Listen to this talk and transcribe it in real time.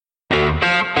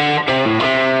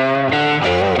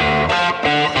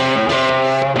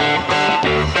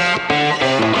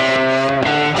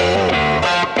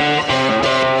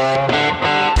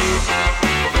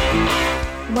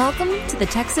the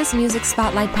Texas Music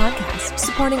Spotlight podcast,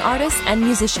 supporting artists and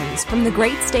musicians from the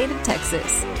great state of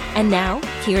Texas. And now,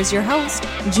 here's your host,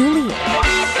 Julian.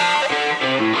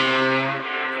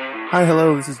 Hi,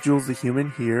 hello, this is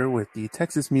JulesTheHuman here with the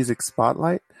Texas Music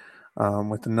Spotlight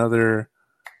with another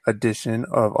edition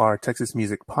of our Texas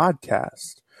Music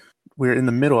podcast. We're in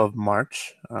the middle of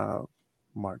March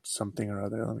something or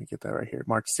other. Let me get that right here.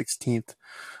 March 16th,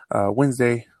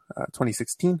 Wednesday,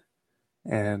 2016.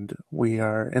 And we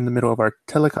are in the middle of our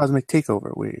Telecosmic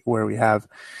Takeover, where we have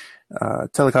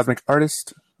Telecosmic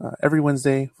artists every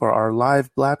Wednesday for our live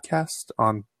blabcast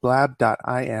on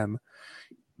blab.im.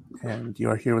 And you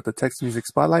are here with the Texas Music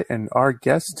Spotlight, and our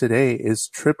guest today is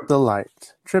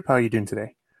TripTheLight. Trip, how are you doing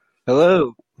today?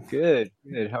 Hello. Good.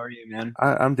 How are you, man?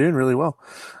 I'm doing really well.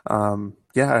 I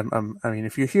mean,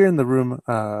 if you're here in the room,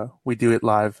 we do it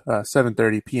live,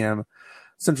 7:30 p.m.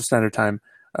 Central Standard Time.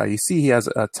 You see he has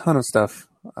a ton of stuff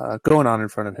going on in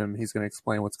front of him. He's going to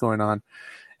explain what's going on,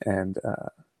 and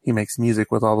he makes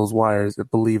music with all those wires,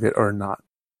 believe it or not.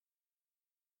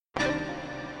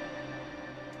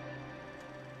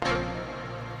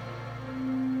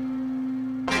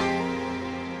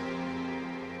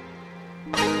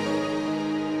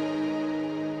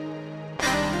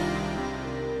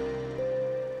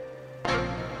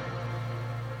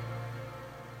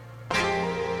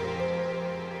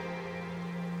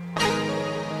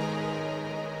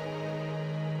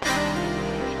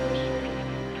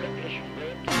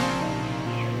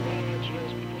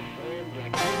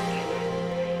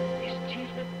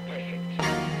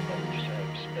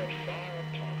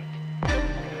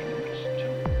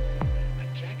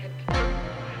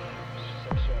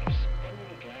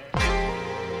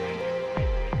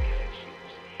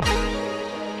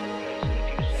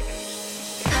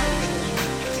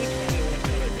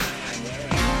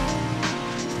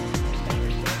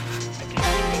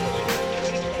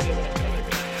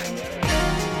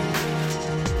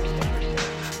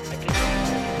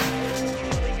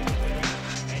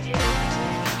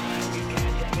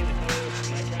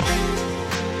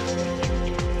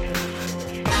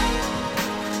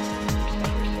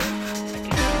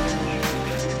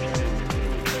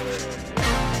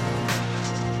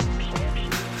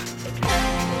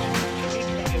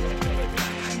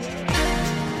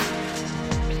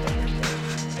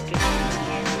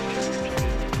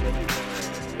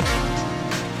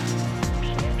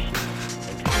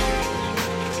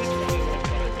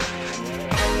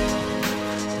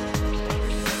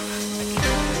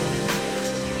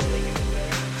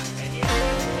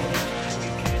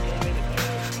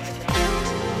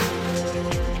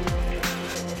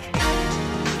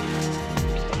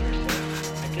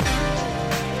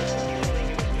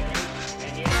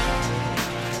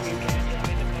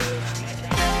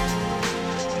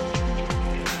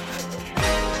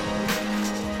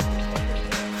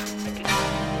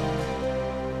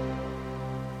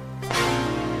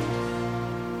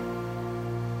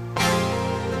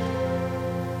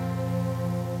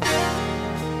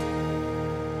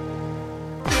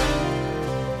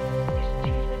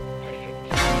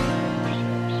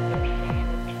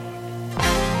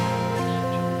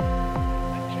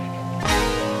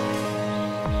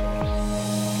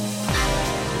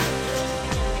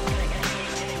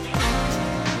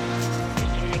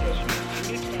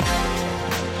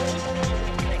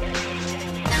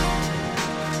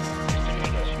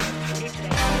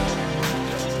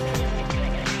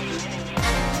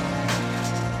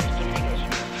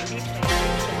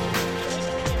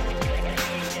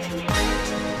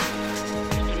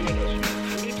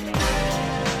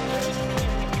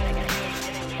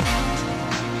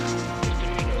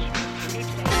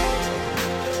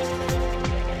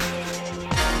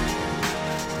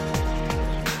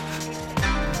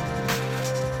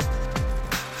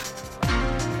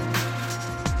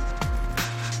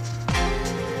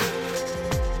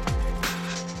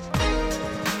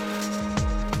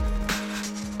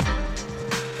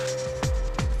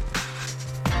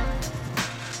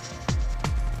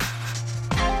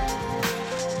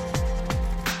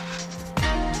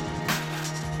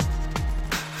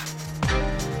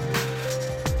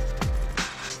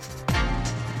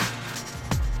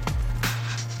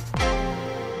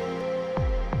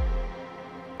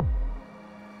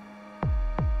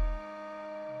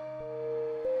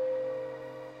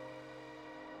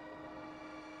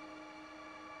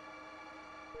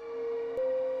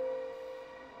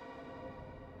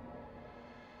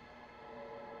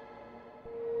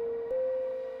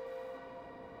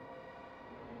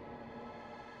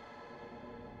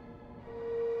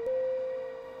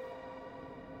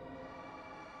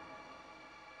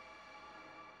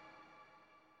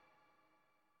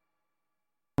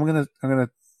 I'm gonna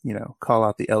call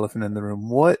out the elephant in the room.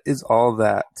 What is all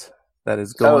that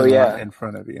is Oh going on yeah. in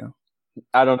front of you?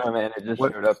 I don't know, man. It just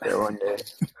What showed up there one day.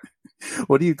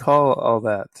 what do you call all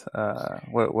that?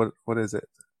 What is it?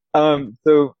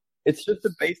 So it's just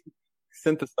a basic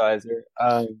synthesizer,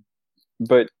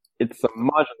 but it's a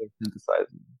modular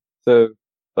synthesizer. So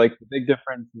like the big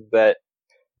difference is that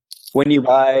when you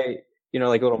buy,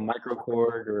 like a little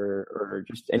microKORG or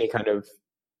just any kind of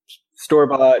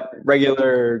store-bought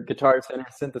regular Guitar Center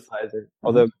synthesizer,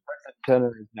 although Guitar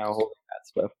Center is now holding that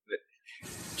stuff, but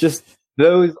just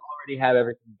those already have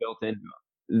everything built into them.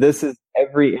 This is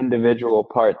every individual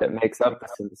part that makes up the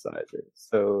synthesizer.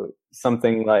 So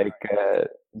something like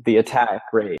the attack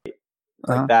rate,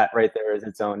 like that right there is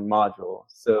its own module.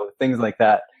 So things like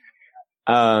that.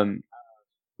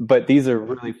 But these are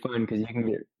really fun because you can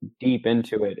get deep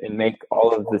into it and make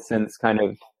all of the synths kind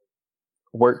of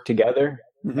work together,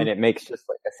 and it makes just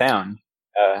like a sound.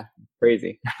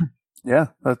 Crazy. Yeah,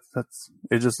 that's.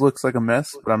 It just looks like a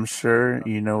mess, but I'm sure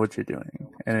you know what you're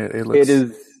doing, and it looks. It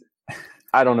is.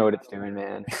 I don't know what it's doing,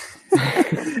 man.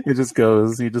 It just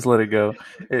goes. You just let it go.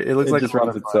 It looks like just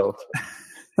runs itself.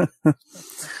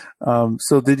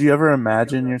 So, did you ever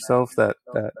imagine yourself that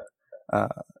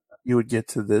you would get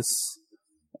to this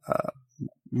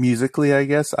musically? I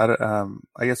guess. I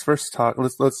guess first talk.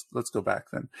 Let's go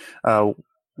back then.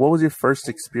 What was your first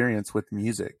experience with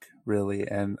music, really?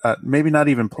 And maybe not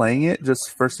even playing it,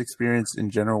 just first experience in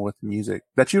general with music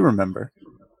that you remember.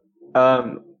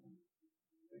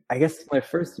 I guess my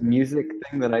first music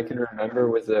thing that I can remember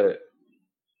was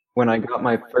when I got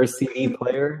my first CD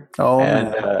player. Oh,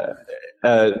 and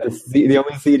the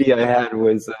only CD I had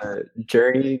was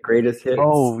Journey Greatest Hits.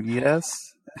 Oh,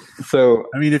 yes. So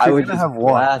I mean, if you're gonna have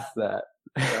one, blast that.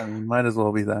 Might as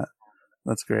well be that.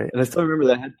 That's great. And I still remember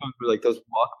the headphones were like those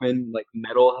Walkman, like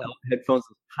metal headphones,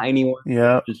 those tiny ones.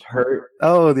 Yeah. Just hurt.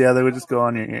 Oh, yeah, they would just go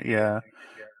on your ear. Yeah.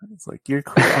 It's like, you're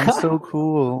cool. I'm so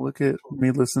cool. Look at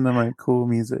me listen to my cool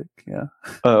music. Yeah.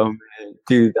 Oh, man.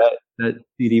 Dude, that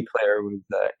CD player was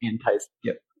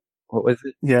anti-skip. What was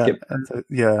it? Yeah. Skip.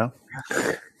 Yeah.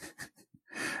 It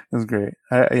was great.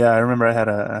 I remember I had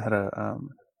a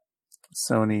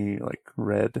Sony like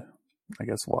red, I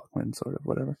guess Walkman sort of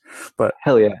whatever. But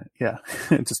hell yeah. Yeah.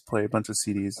 Just play a bunch of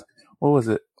CDs. What was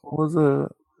it?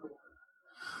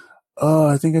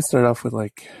 I think I started off with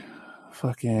like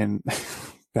fucking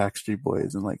Backstreet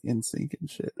Boys and like NSYNC and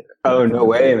shit. Oh, no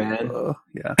way, man.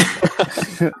 Yeah.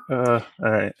 All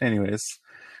right. Anyways,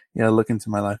 yeah, look into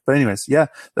my life. But anyways, yeah,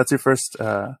 that's your first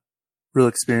real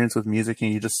experience with music,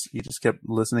 and you just kept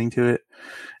listening to it.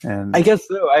 And I guess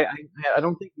so. I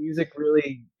don't think music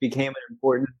really became an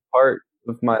important part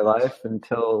of my life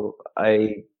until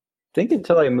I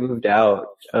moved out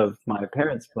of my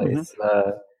parents' place.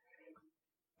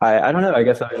 I don't know. I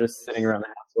guess I was just sitting around the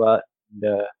house a lot,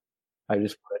 and I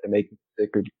just wanted to make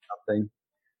music or do something.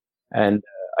 And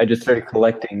I just started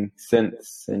collecting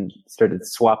synths and started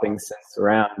swapping synths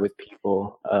around with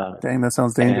people. Dang, that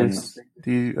sounds dangerous.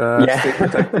 Do you stay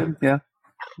protected? Yeah.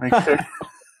 Make sure.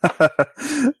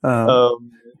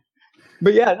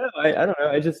 But yeah, no, I don't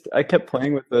know. I kept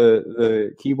playing with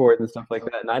the keyboard and stuff like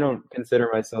that, and I don't consider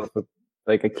myself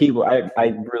like a keyboard.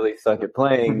 I really suck at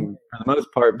playing for the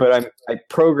most part, but I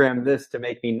programmed this to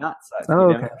make me not suck. Oh,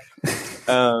 you know?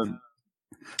 Okay.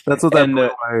 That's what that blue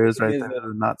wire is right there,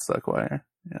 the not suck wire.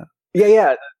 Yeah.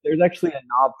 Yeah. There's actually a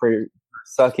knob for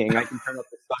sucking. I can turn up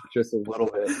the suck just a little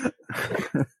bit.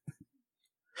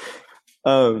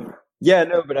 Yeah,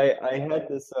 no, but I had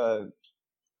this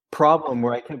problem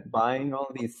where I kept buying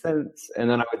all these synths, and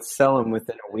then I would sell them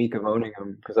within a week of owning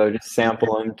them because I would just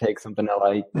sample them, take something I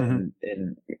liked, and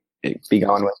be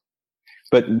gone with.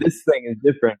 But this thing is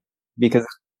different because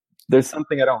there's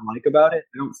something I don't like about it.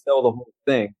 I don't sell the whole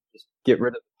thing. Just get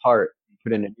rid of the part and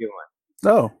put in a new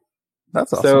one. Oh,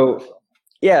 that's awesome. So,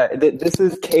 yeah, this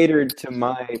is catered to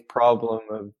my problem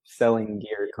of selling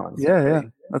gear constantly. Yeah,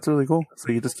 that's really cool.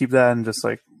 So you just keep that and just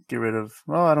like get rid of.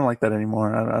 Oh, I don't like that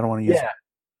anymore. I don't want to use it.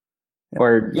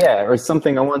 Yeah. Or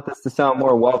something. I want this to sound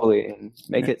more wobbly and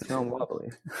make it sound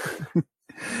wobbly.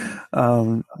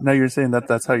 Now you're saying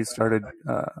that's how you started.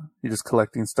 You're just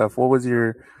collecting stuff. What was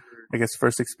your, I guess,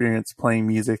 first experience playing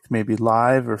music, maybe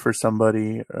live or for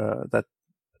somebody that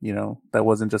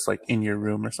wasn't just like in your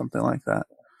room or something like that?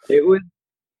 It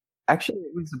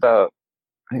was about,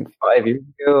 I think 5 years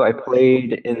ago. I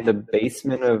played in the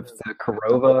basement of the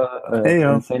Corova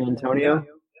in San Antonio.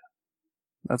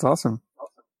 That's awesome.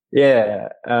 Yeah.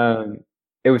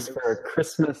 It was for a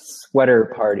Christmas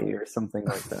sweater party or something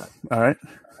like that. All right.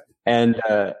 And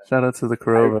shout out to the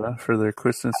Corova for their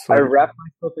Christmas sweater. I wrapped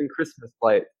myself in Christmas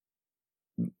lights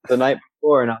the night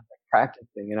before, and I was like,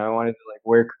 practicing, and I wanted to like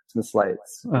wear Christmas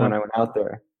lights when I went out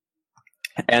there.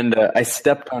 And I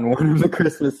stepped on one of the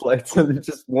Christmas lights, and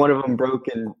just one of them broke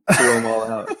and threw them all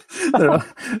out.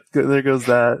 There goes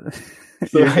that.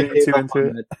 So You're I getting gave too up into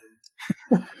on it.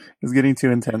 that. It's getting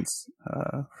too intense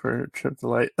for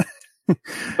TripTheLight.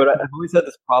 But I've always had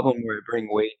this problem where I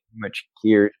bring way too much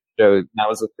gear to shows. That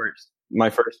was my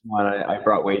first one. I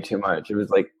brought way too much. It was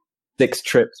like 6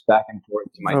 trips back and forth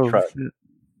to my truck. Shit.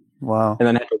 Wow. And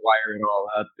then I had to wire it all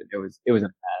up. It was a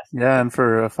mess. Yeah, and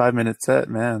for a 5-minute set,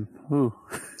 man. Ooh.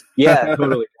 Yeah,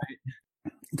 totally.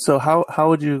 Right. So how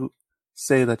would you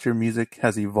say that your music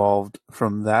has evolved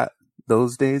from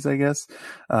those days, I guess?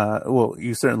 Well,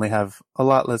 you certainly have a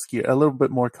lot less gear, a little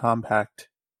bit more compact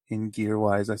in gear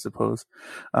wise, I suppose.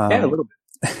 Yeah, a little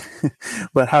bit.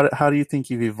 But how do you think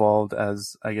you've evolved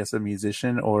as, I guess, a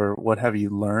musician, or what have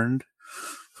you learned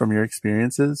from your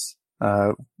experiences?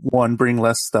 One, bring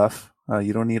less stuff.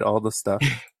 You don't need all the stuff.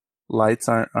 Lights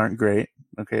aren't great.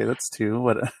 Okay, that's 2.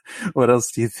 What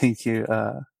else do you think you've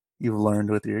learned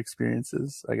with your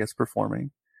experiences, I guess,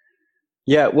 performing?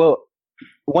 Yeah, well,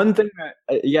 one thing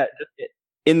that,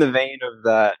 in the vein of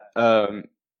that,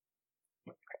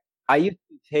 I used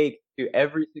to take to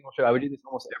every single show. I would do this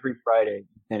almost every Friday in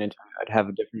San Antonio. I'd have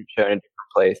a different show in a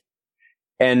different place.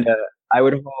 And I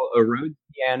would haul a Rhodes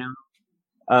piano,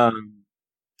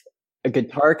 a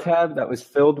guitar cab that was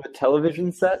filled with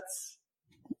television sets.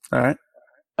 All right.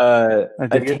 A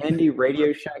Tandy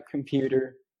Radio Shack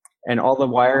computer, and all the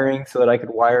wiring so that I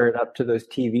could wire it up to those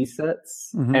TV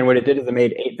sets. Mm-hmm. And what it did is it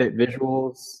made 8-bit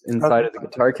visuals inside of the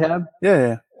guitar cab.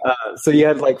 Yeah. So you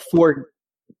had like 4,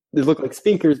 they looked like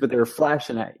speakers, but they were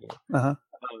flashing at you. Uh-huh.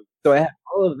 So I had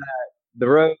all of that, the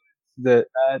Rhodes, what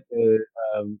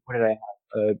did I have?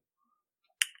 A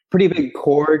pretty big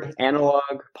Korg analog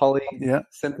poly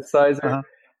synthesizer. Uh-huh.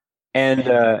 And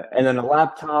then a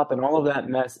laptop and all of that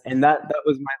mess, and that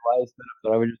was my live setup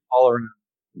that I would just all around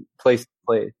place to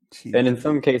place. Jeez. And in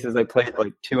some cases, I played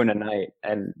like 2 in a night,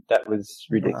 and that was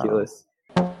ridiculous.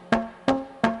 Wow.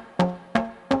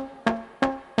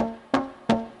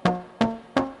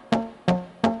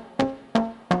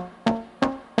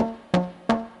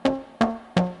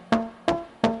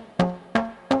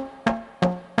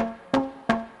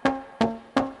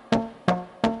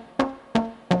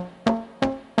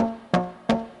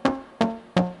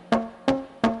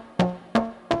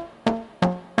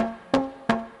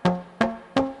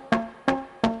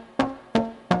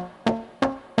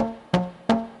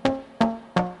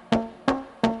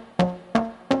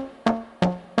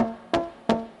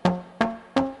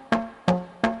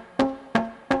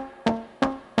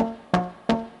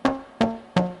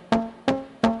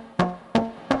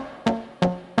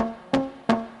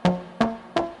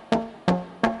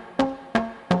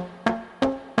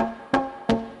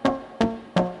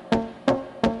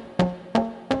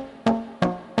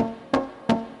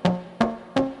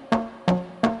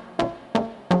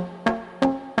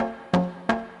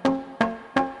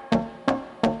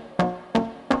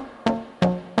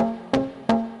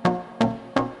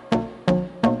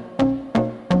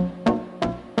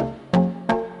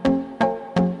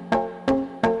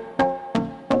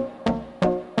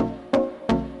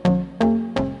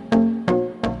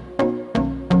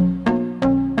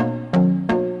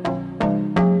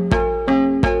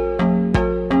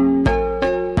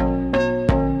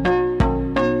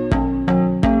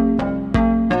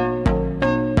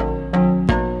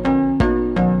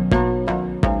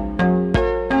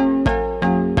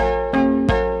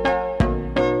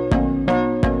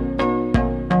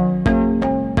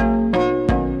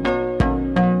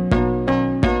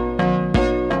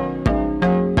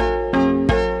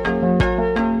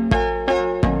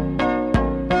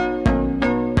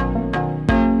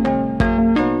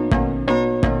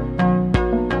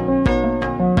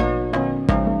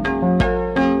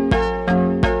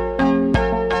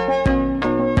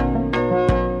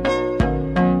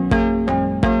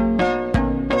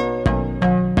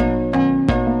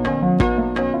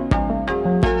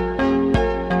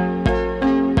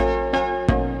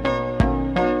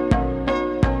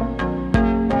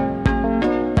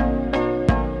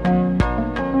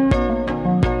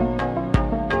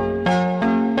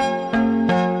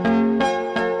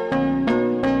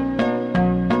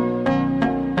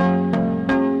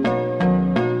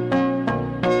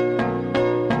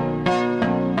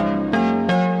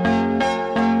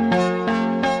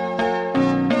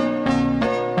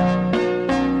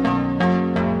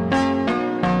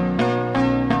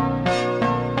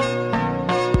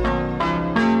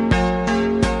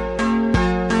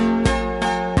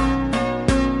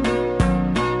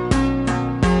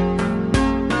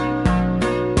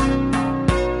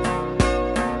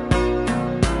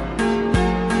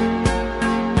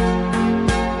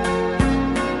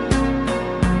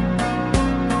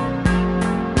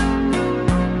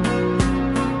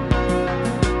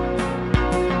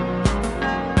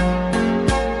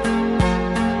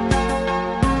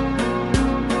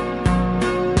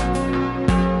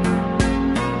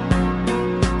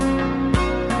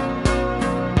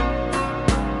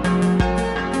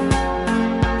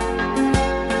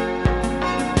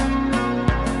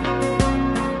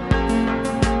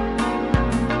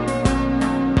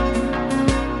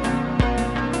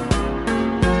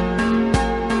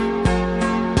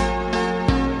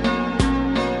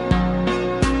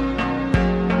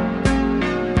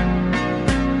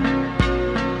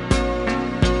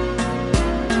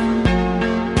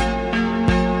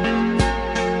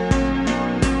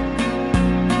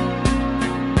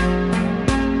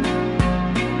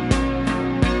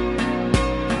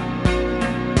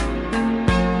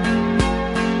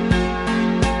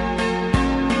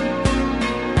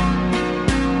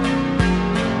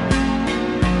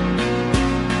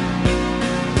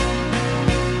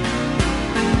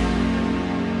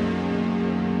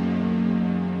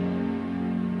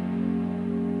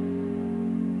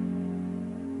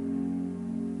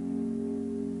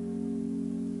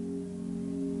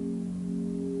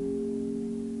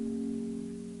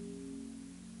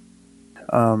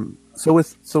 So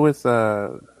with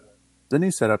the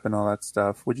new setup and all that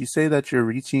stuff, would you say that you're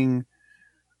reaching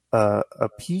a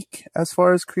peak as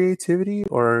far as creativity,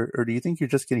 or do you think you're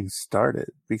just getting started?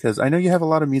 Because I know you have a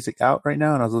lot of music out right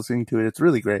now, and I was listening to it. It's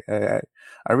really great. I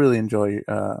really enjoy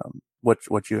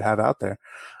what you have out there.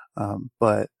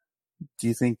 But do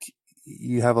you think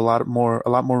you have a lot more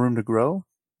room to grow?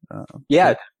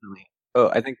 Yeah, definitely. Oh,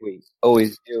 I think we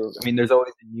always do. I mean, there's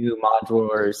always a new module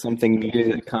or something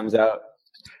new that comes out.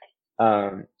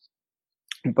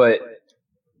 But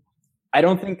I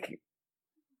don't think.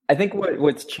 I think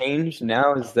what's changed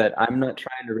now is that I'm not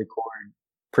trying to record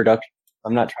production.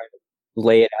 I'm not trying to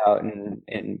lay it out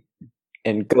and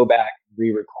go back and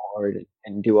re-record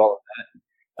and do all of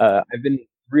that. I've been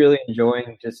really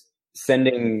enjoying just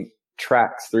sending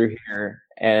tracks through here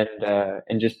and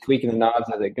just tweaking the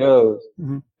knobs as it goes,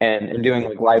 and doing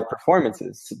like live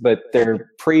performances, but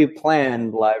they're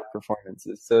pre-planned live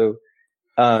performances. So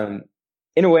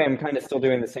in a way, I'm kind of still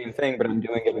doing the same thing, but I'm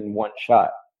doing it in one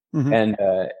shot. And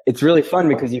it's really fun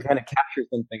because you kind of capture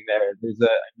something there. There's a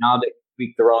knob that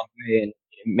tweaked the wrong way, and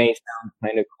it may sound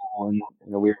kind of cool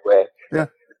in a weird way. Yeah.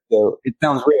 So it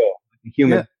sounds real, like a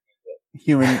human. Yeah.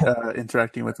 Human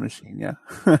interacting with machine. Yeah.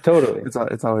 Totally.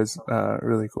 It's always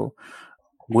really cool.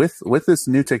 With this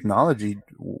new technology,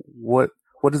 what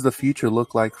does the future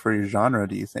look like for your genre,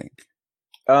 do you think?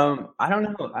 I don't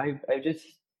know.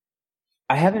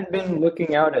 I haven't been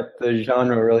looking out at the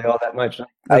genre really all that much.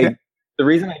 Okay. The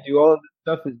reason I do all of this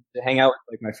stuff is to hang out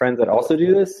with like my friends that also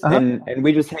do this, and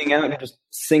we just hang out and just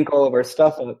sync all of our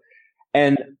stuff up.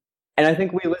 And I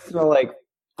think we listen to like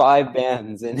 5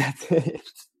 bands, and that's it.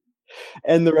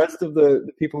 And the rest of the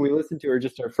people we listen to are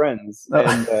just our friends.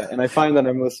 And I find that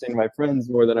I'm listening to my friends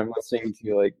more than I'm listening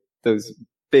to like those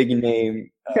big name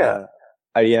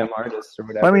IDM artists or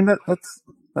whatever. I mean,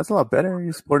 that's a lot better.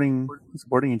 You're supporting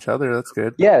each other. That's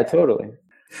good. Yeah, totally.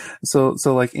 So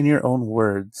like in your own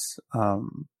words,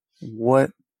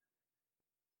 what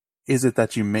is it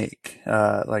that you make,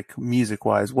 like music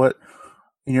wise? What,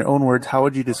 in your own words, how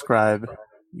would you describe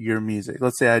your music?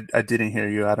 Let's say I didn't hear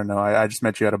you. I don't know. I just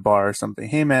met you at a bar or something.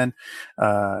 Hey man,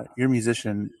 you're a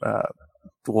musician.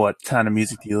 What kind of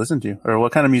music do you listen to, or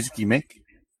what kind of music do you make?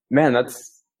 Man,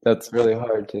 that's really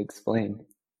hard to explain.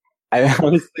 I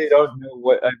honestly don't know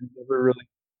what I've never really.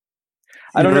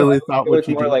 I don't really know. Thought what it's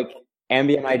you more do. Like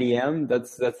ambient IDM.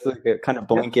 That's like a kind of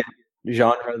blanket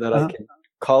genre that I can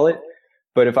call it.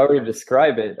 But if I were to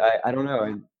describe it, I don't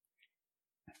know.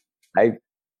 I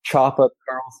chop up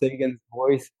Carl Sagan's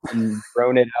voice and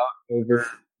drone it out over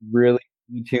really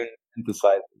detuned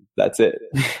synthesizers. That's it.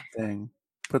 Dang.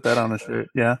 Put that on a shirt.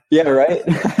 Yeah. Yeah, right?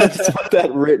 I just want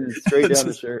that written straight down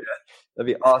the shirt.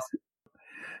 That'd be awesome.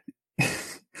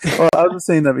 Well, I was just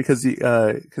saying that because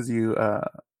you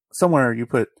somewhere you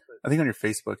put, I think on your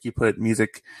Facebook, you put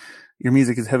music. Your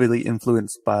music is heavily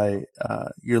influenced by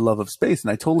your love of space,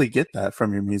 and I totally get that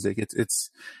from your music. It's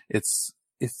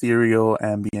ethereal,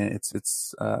 ambient.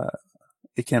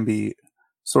 It can be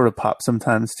sort of pop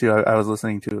sometimes too. I was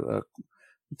listening to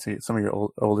some of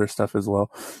your older stuff as well,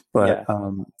 but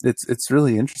it's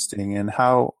really interesting. And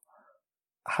how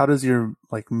does your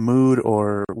like mood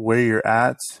or where you're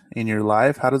at in your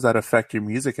life, how does that affect your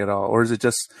music at all, or is it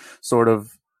just sort of,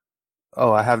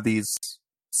 oh, I have these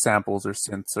samples or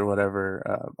synths or whatever,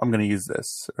 I'm going to use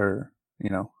this, or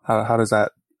how does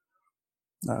that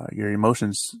your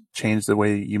emotions change the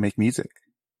way you make music?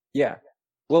 Yeah.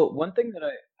 Well, one thing that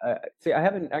I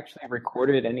haven't actually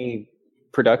recorded any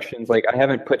productions. Like I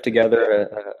haven't put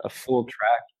together a full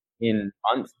track in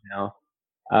months now.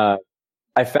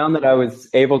 I found that I was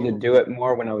able to do it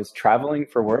more when I was traveling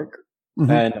for work,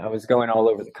 and I was going all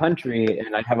over the country,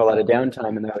 and I'd have a lot of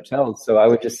downtime in the hotels. So I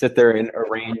would just sit there and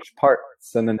arrange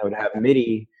parts, and then they would have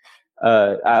MIDI.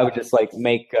 I would just like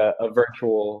make a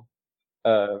virtual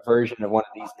version of one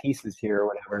of these pieces here or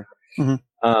whatever.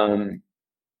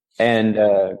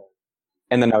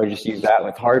 And then I would just use that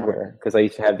with hardware, because I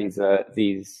used to have these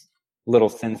little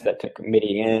synths that took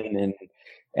MIDI in,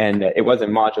 and it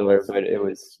wasn't modular, but it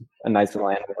was a nice little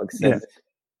analog synth. Yeah.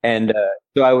 And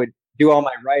so I would do all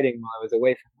my writing while I was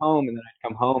away from home, and then I'd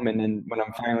come home, and then when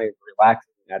I'm finally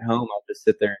relaxing at home, I'll just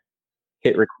sit there,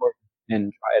 hit record,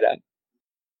 and try it out.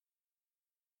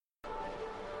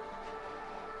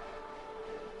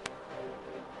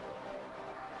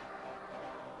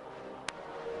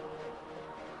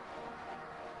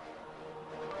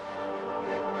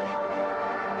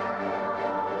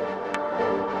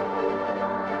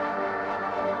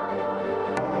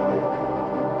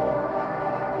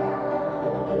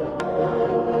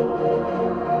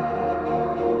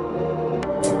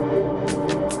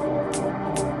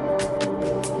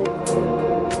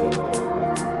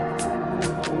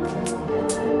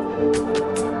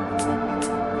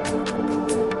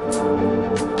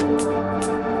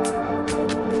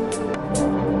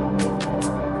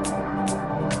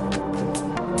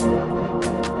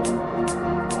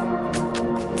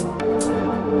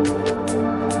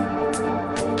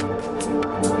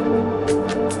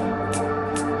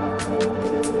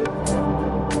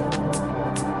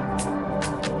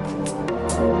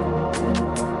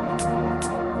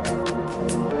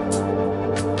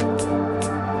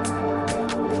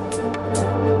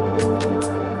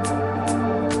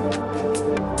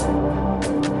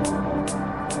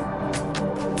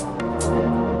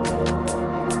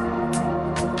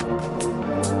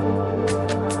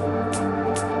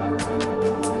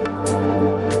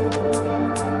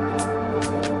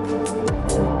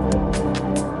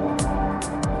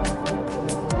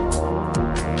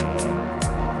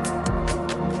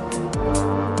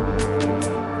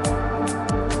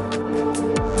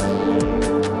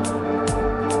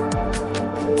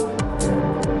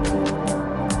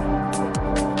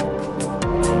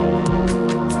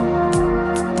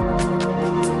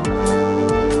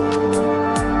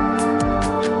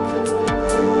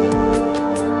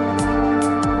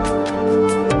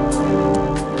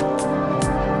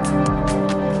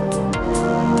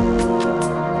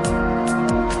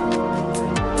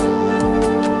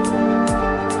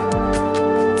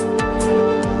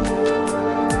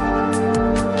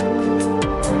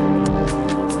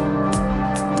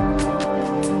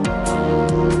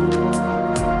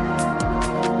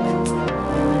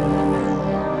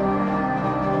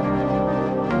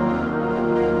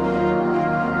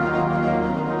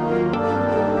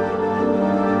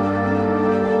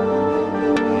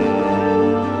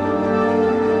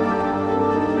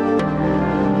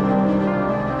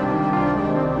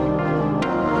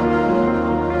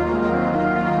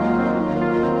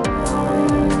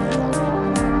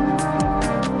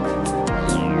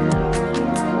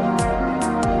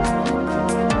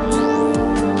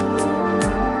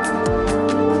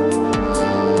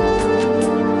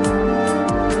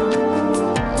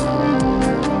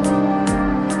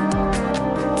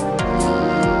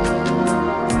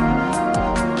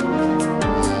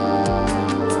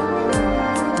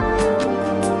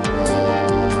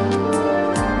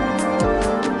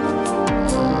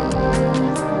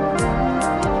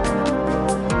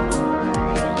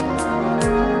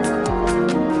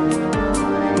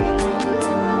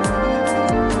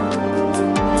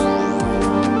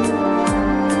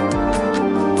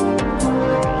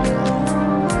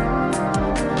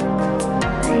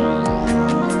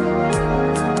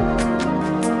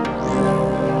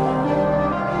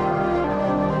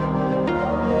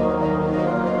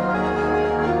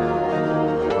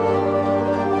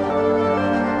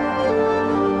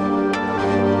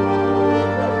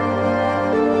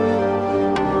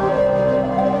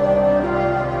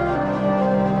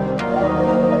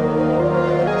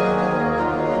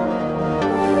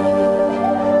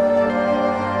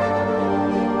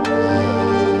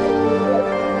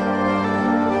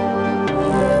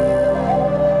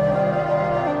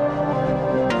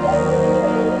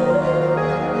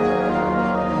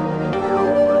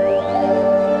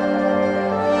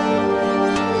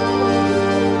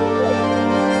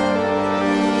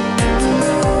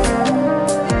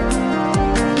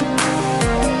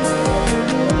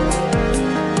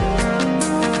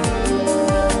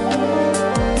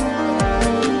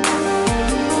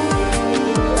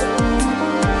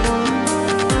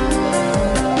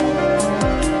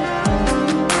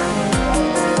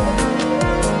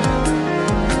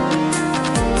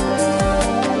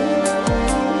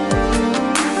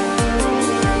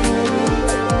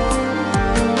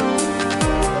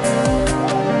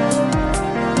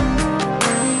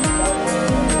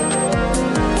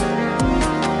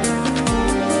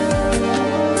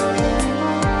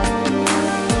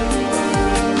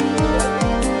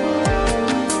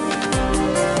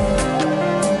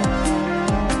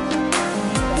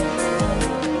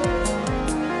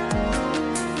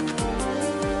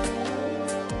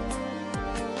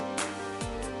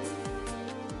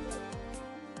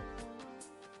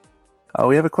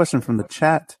 We have a question from the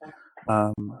chat.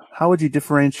 How would you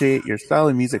differentiate your style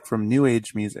of music from new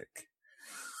age music?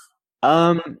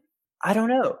 I don't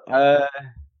know.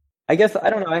 I guess I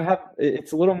don't know.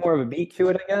 It's a little more of a beat to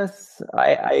it, I guess.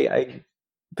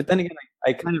 But then again,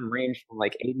 I kind of range from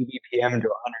like 80 BPM to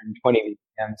 120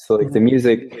 BPM. So like the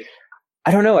music,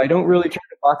 I don't know. I don't really try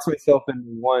to box myself in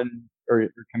one or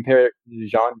compare it to the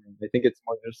genre. I think it's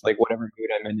more just like whatever mood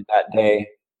I'm in that day.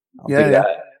 I'll do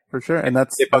that. For sure. And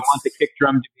if I want the kick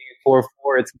drum to be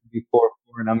 4/4, it's going to be 4/4,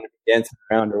 and I'm going to be dancing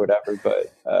around or whatever.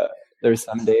 But there's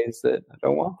some days that I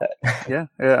don't want that. Yeah.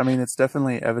 I mean, it's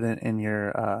definitely evident in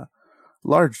your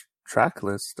large track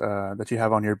list that you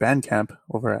have on your Bandcamp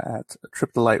over at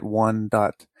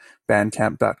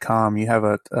TripTheLight1.bandcamp.com. You have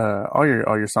all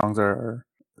your songs are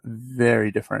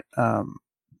very different.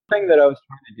 Thing that I was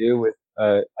trying to do with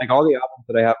like all the albums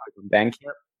that I have like on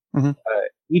Bandcamp,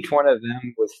 each one of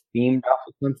them was themed off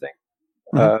of something.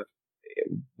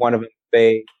 One of them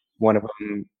space, one of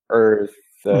them earth,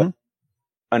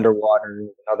 underwater,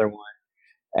 another one.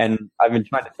 And I've been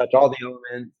trying to touch all the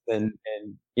elements and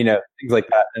things like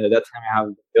that. That's kind of how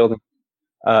we've been building.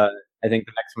 I think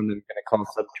the next one I'm going to call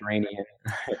Subterranean.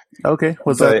 Okay.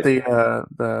 Was that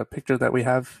the picture that we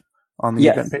have on the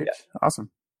event page? Yes. Awesome.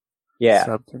 Yeah.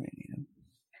 Subterranean.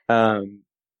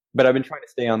 But I've been trying to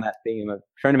stay on that theme of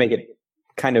trying to make it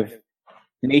kind of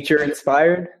nature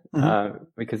inspired,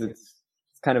 because it's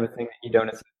kind of a thing that you don't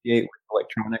associate with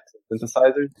electronics and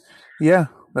synthesizers. Yeah.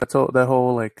 That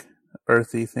whole like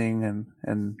earthy thing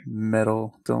and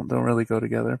metal don't really go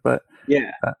together, but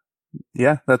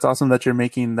that's awesome that you're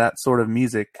making that sort of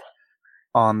music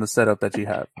on the setup that you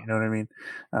have. You know what I mean?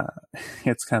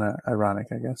 It's kind of ironic,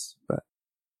 I guess, but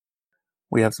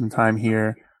we have some time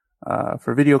here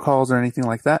for video calls or anything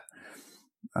like that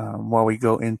while we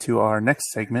go into our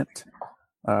next segment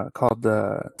called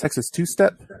the Texas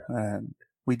Two-Step, and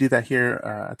we do that here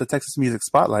at the Texas Music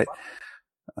Spotlight.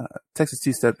 Texas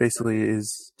Two-Step basically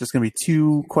is just going to be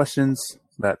 2 questions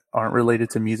that aren't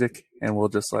related to music, and we'll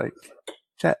just like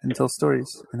chat and tell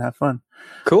stories and have fun.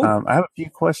 Cool. I have a few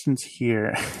questions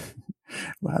here.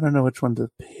 I don't know which one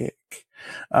to pick.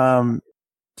 Do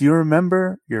you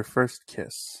remember your first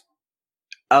kiss?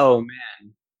 Oh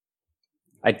man,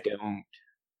 I don't.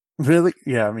 Really?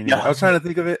 Yeah, I mean, No. I was trying to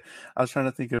think of it. I was trying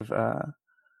to think of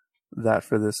that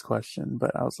for this question,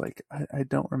 but I was like, I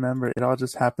don't remember. It all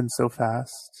just happened so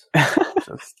fast.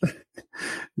 Just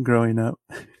growing up.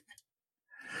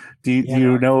 Do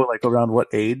you know like around what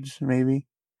age maybe?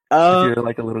 If you're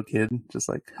like a little kid, just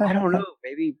like I don't know,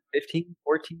 maybe 15,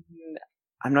 14.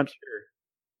 I'm not sure.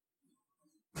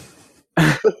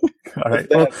 All right.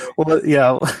 Well,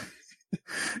 yeah.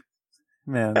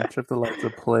 Man, TripTheLight's a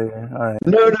player. All right.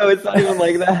 No, it's not even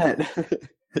like that.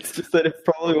 It's just that it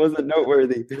probably wasn't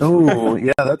noteworthy. Oh,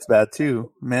 yeah, that's bad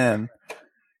too. Man,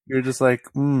 you're just like,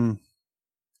 all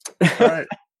right,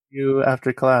 you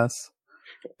after class.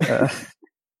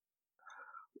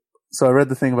 So I read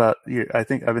the thing about you. I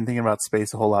think I've been thinking about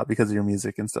space a whole lot because of your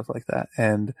music and stuff like that.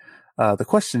 And the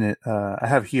question I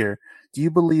have here: do you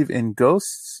believe in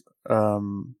ghosts?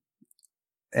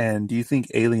 And do you think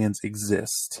aliens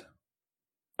exist?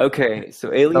 Okay,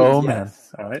 so aliens. Oh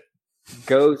yes. man! All right.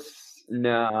 Ghosts?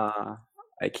 Nah,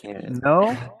 I can't.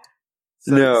 No.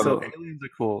 No. So aliens are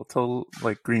cool. Total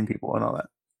like green people and all that.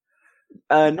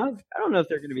 No, I don't know if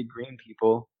they're going to be green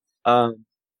people.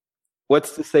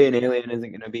 What's to say an alien isn't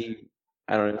going to be,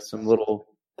 I don't know, some little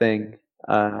thing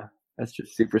that's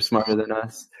just super smarter than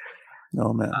us?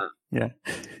 Oh man, yeah.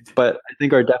 But I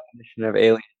think our definition of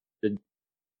alien should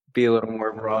be a little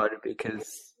more broad,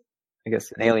 because I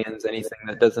guess an alien's anything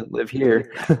that doesn't live here.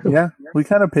 Yeah, we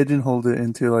kind of pigeonholed it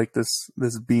into like this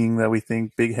being that we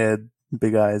think big head,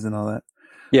 big eyes, and all that.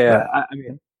 Yeah, I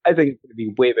mean, I think it's going to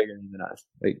be way bigger than us.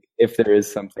 Like, if there is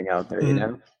something out there, you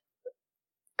know,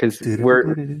 because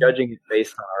we're judging it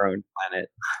based on our own planet.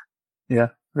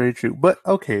 Yeah, very true. But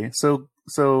okay, so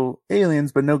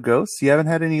aliens, but no ghosts. You haven't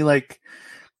had any like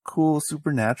cool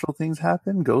supernatural things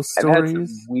happen? Ghost stories? I've had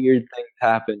some weird things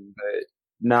happen, but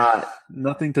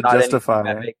nothing to justify.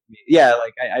 That makes me, yeah,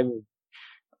 like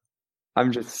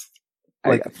I'm just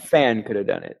like a fan could have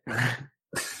done it.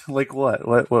 Like what?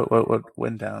 What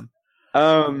went down?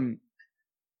 So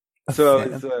I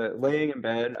was laying in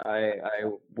bed. I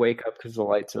wake up because the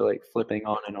lights are like flipping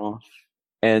on and off,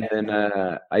 and then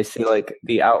I see like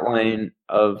the outline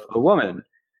of a woman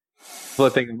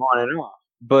flipping them on and off,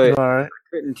 but I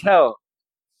couldn't tell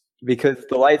because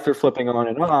the lights were flipping on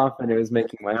and off, and it was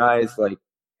making my eyes like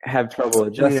have trouble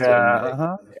adjusting.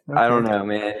 Yeah, okay. I don't know,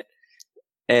 man.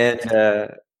 And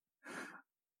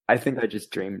I think I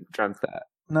just dreamt that.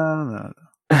 No.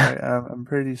 I'm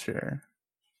pretty sure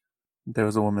there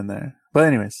was a woman there. But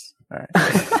anyways, all right.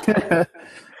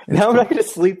 Now I'm not going to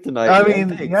sleep tonight. I man.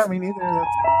 mean, Thanks. yeah, me neither.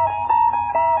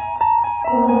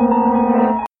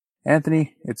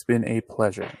 Anthony, it's been a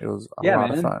pleasure. It was a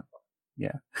lot of fun.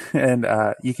 Yeah. And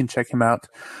you can check him out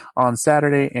on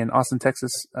Saturday in Austin,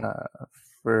 Texas,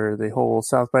 for the whole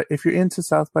South by. If you're into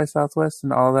South by Southwest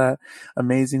and all that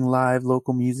amazing live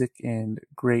local music and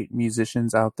great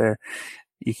musicians out there,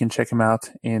 you can check him out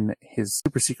in his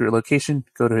super secret location.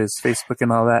 Go to his Facebook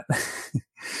and all that.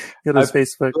 Go to his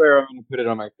Facebook. I swear I'm going to put it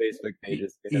on my Facebook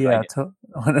pages. Yeah,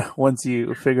 once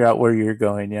you figure out where you're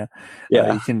going, yeah.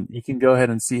 You can go ahead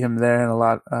and see him there, and a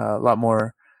lot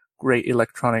more great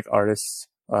electronic artists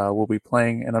will be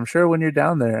playing. And I'm sure when you're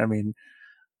down there, I mean,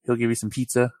 he'll give you some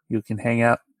pizza. You can hang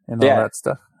out and all that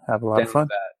stuff. Have a lot of fun.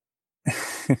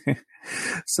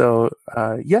 So,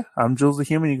 I'm Jules the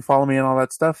Human. You can follow me and all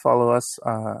that stuff. Follow us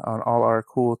on all our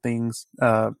cool things.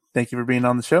 Thank you for being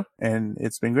on the show, and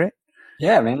it's been great.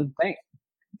 Yeah, man. Thanks.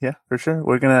 Yeah, for sure.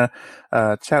 We're going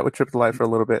to chat with TripTheLight for a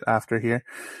little bit after here,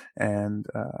 and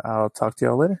I'll talk to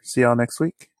y'all later. See y'all next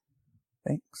week.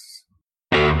 Thanks.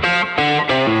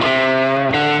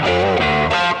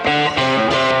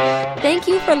 Thank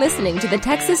you for listening to the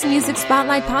Texas Music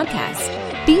Spotlight Podcast.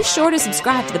 Be sure to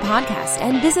subscribe to the podcast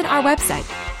and visit our website,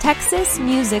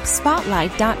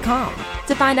 TexasMusicSpotlight.com,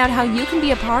 to find out how you can be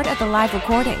a part of the live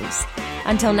recordings.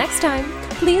 Until next time,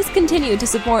 please continue to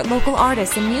support local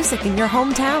artists and music in your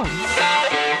hometown.